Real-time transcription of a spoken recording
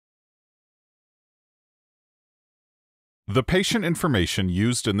The patient information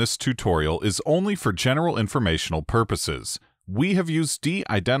used in this tutorial is only for general informational purposes. We have used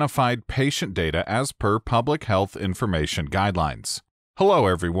de-identified patient data as per Public Health Information Guidelines. Hello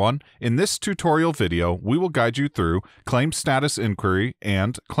everyone, in this tutorial video we will guide you through claim status inquiry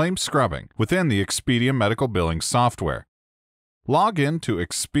and claim scrubbing within the expEDIum medical billing software. Log in to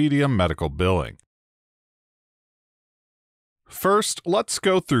expEDIum medical billing. First, let's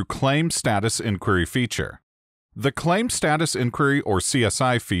go through claim status inquiry feature. The Claim Status Inquiry or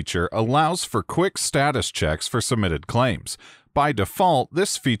CSI feature allows for quick status checks for submitted claims. By default,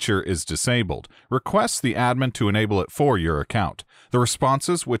 this feature is disabled. Request the admin to enable it for your account. The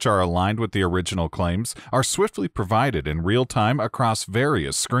responses, which are aligned with the original claims, are swiftly provided in real time across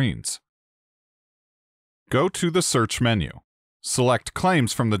various screens. Go to the search menu. Select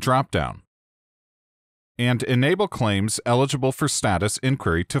Claims from the drop-down, and enable claims eligible for status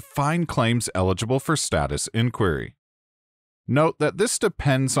inquiry to find claims eligible for status inquiry. Note that this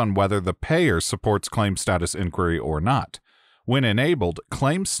depends on whether the payer supports claim status inquiry or not. When enabled,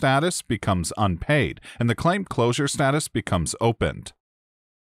 claim status becomes unpaid and the claim closure status becomes opened.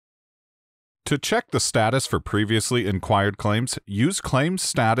 To check the status for previously inquired claims, use Claim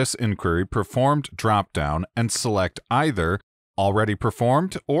Status Inquiry Performed drop-down and select either Already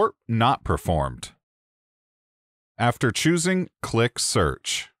Performed or Not Performed. After choosing, click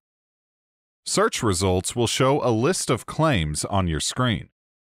Search. Search results will show a list of claims on your screen.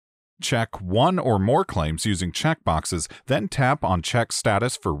 Check one or more claims using checkboxes, then tap on Check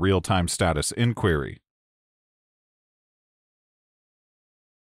Status for real-time status inquiry.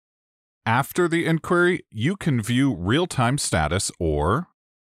 After the inquiry, you can view real-time status or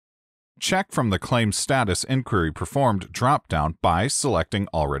check from the Claim Status Inquiry Performed drop-down by selecting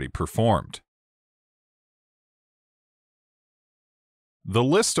Already Performed. The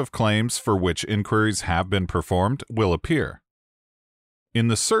list of claims for which inquiries have been performed will appear. In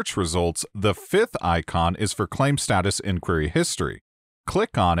the search results, the fifth icon is for Claim Status Inquiry History.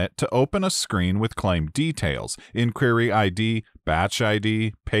 Click on it to open a screen with claim details, inquiry ID, batch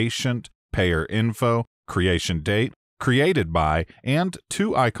ID, patient, payer info, creation date, created by, and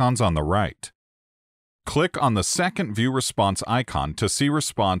two icons on the right. Click on the second View Response icon to see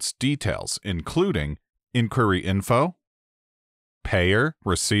response details, including inquiry info, payer,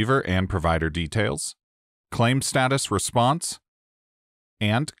 receiver, and provider details, claim status response,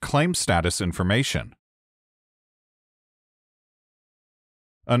 and claim status information.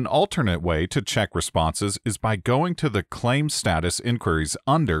 An alternate way to check responses is by going to the Claim Status Inquiries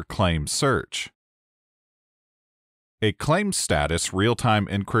under Claim Search. A Claim Status Real-Time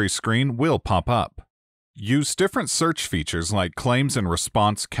Inquiry screen will pop up. Use different search features like Claims and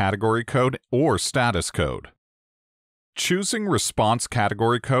Response Category Code or Status Code. Choosing Response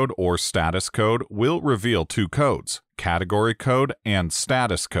Category Code or Status Code will reveal two codes, Category Code and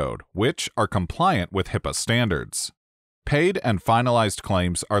Status Code, which are compliant with HIPAA standards. Paid and finalized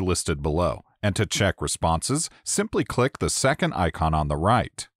claims are listed below, and to check responses, simply click the second icon on the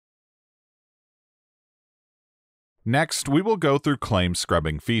right. Next, we will go through Claim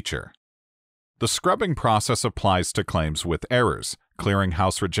Scrubbing feature. The scrubbing process applies to claims with errors,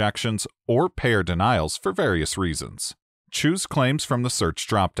 clearinghouse rejections, or payer denials for various reasons. Choose Claims from the Search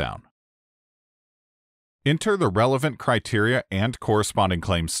drop-down. Enter the relevant criteria and corresponding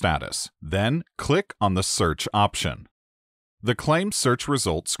claim status, then click on the Search option. The Claim Search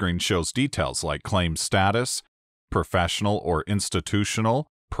Results screen shows details like claim status, professional or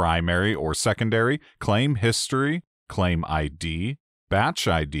institutional, primary or secondary, claim history, claim ID, batch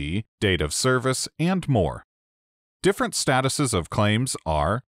ID, date of service, and more. Different statuses of claims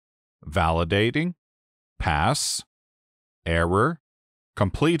are validating, pass, error,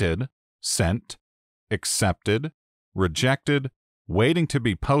 completed, sent, accepted, rejected, waiting to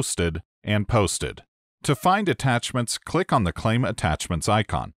be posted, and posted. To find attachments, click on the Claim Attachments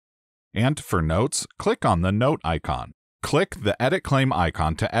icon. And for notes, click on the Note icon. Click the Edit Claim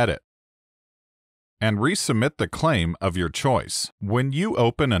icon to edit. And resubmit the claim of your choice. When you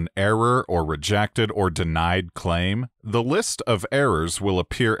open an error or rejected or denied claim, the list of errors will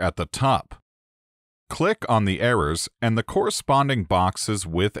appear at the top. Click on the errors, and the corresponding boxes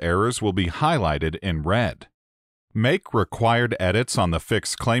with errors will be highlighted in red. Make required edits on the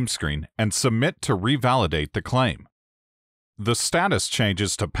Fix Claim screen and submit to revalidate the claim. The status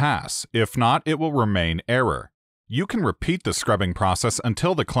changes to Pass. If not, it will remain Error. You can repeat the scrubbing process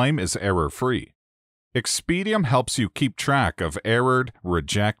until the claim is error-free. expEDIum helps you keep track of errored,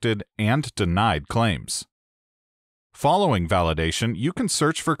 rejected, and denied claims. Following validation, you can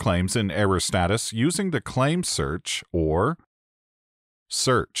search for claims in error status using the Claim Search or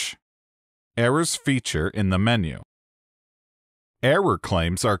Search Errors feature in the menu. Error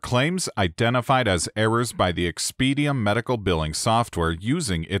claims are claims identified as errors by the expEDIum medical billing software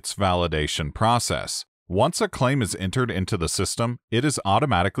using its validation process. Once a claim is entered into the system, it is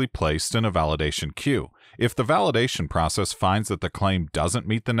automatically placed in a validation queue. If the validation process finds that the claim doesn't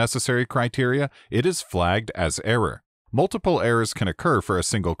meet the necessary criteria, it is flagged as error. Multiple errors can occur for a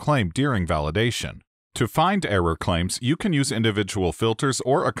single claim during validation. To find error claims, you can use individual filters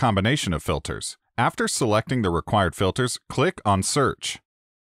or a combination of filters. After selecting the required filters, click on Search.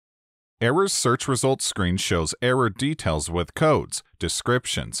 Errors search results screen shows error details with codes,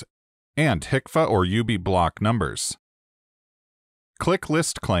 descriptions, and HCFA or UB block numbers. Click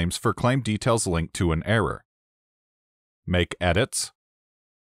List Claims for claim details linked to an error. Make edits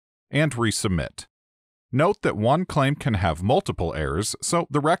and resubmit. Note that one claim can have multiple errors, so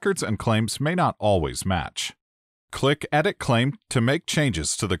the records and claims may not always match. Click Edit Claim to make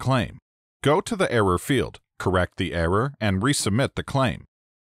changes to the claim. Go to the Error field, correct the error, and resubmit the claim.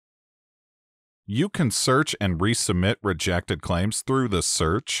 You can search and resubmit rejected claims through the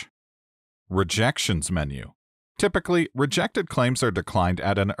Search, Rejections menu. Typically, rejected claims are declined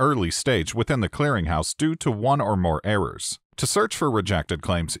at an early stage within the clearinghouse due to one or more errors. To search for rejected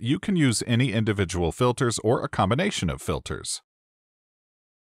claims, you can use any individual filters or a combination of filters.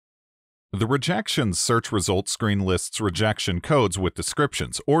 The Rejections search results screen lists rejection codes with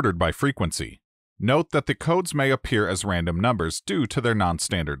descriptions ordered by frequency. Note that the codes may appear as random numbers due to their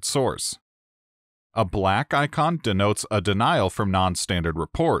non-standard source. A black icon denotes a denial from non-standard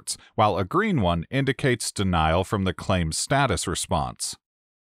reports, while a green one indicates denial from the claim status response.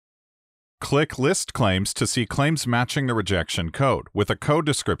 Click List Claims to see claims matching the rejection code, with a code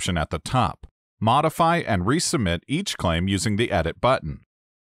description at the top. Modify and resubmit each claim using the Edit button.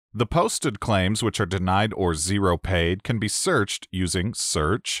 The posted claims which are denied or zero paid can be searched using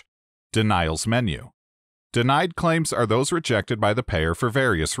Search, Denials menu. Denied claims are those rejected by the payer for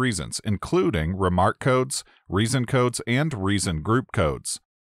various reasons, including remark codes, reason codes, and reason group codes.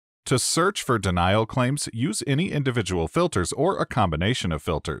 To search for denial claims, use any individual filters or a combination of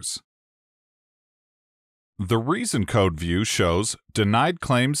filters. The reason code view shows denied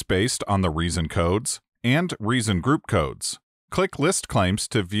claims based on the reason codes and reason group codes. Click List Claims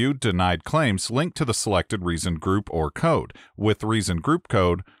to view denied claims linked to the selected reason group or code, with reason group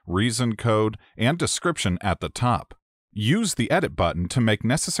code, reason code, and description at the top. Use the Edit button to make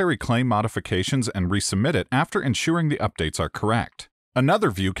necessary claim modifications and resubmit it after ensuring the updates are correct.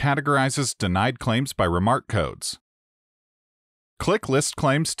 Another view categorizes denied claims by remark codes. Click List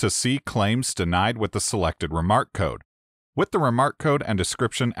Claims to see claims denied with the selected remark code, with the remark code and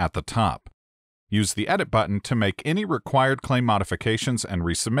description at the top. Use the Edit button to make any required claim modifications and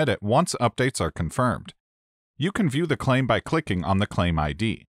resubmit it once updates are confirmed. You can view the claim by clicking on the claim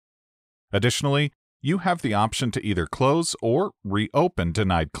ID. Additionally, you have the option to either close or reopen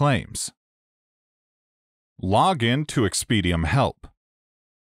denied claims. Log in to expEDIum Help.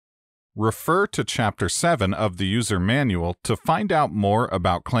 Refer to Chapter 7 of the User Manual to find out more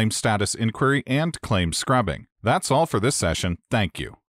about claim status inquiry and claim scrubbing. That's all for this session. Thank you.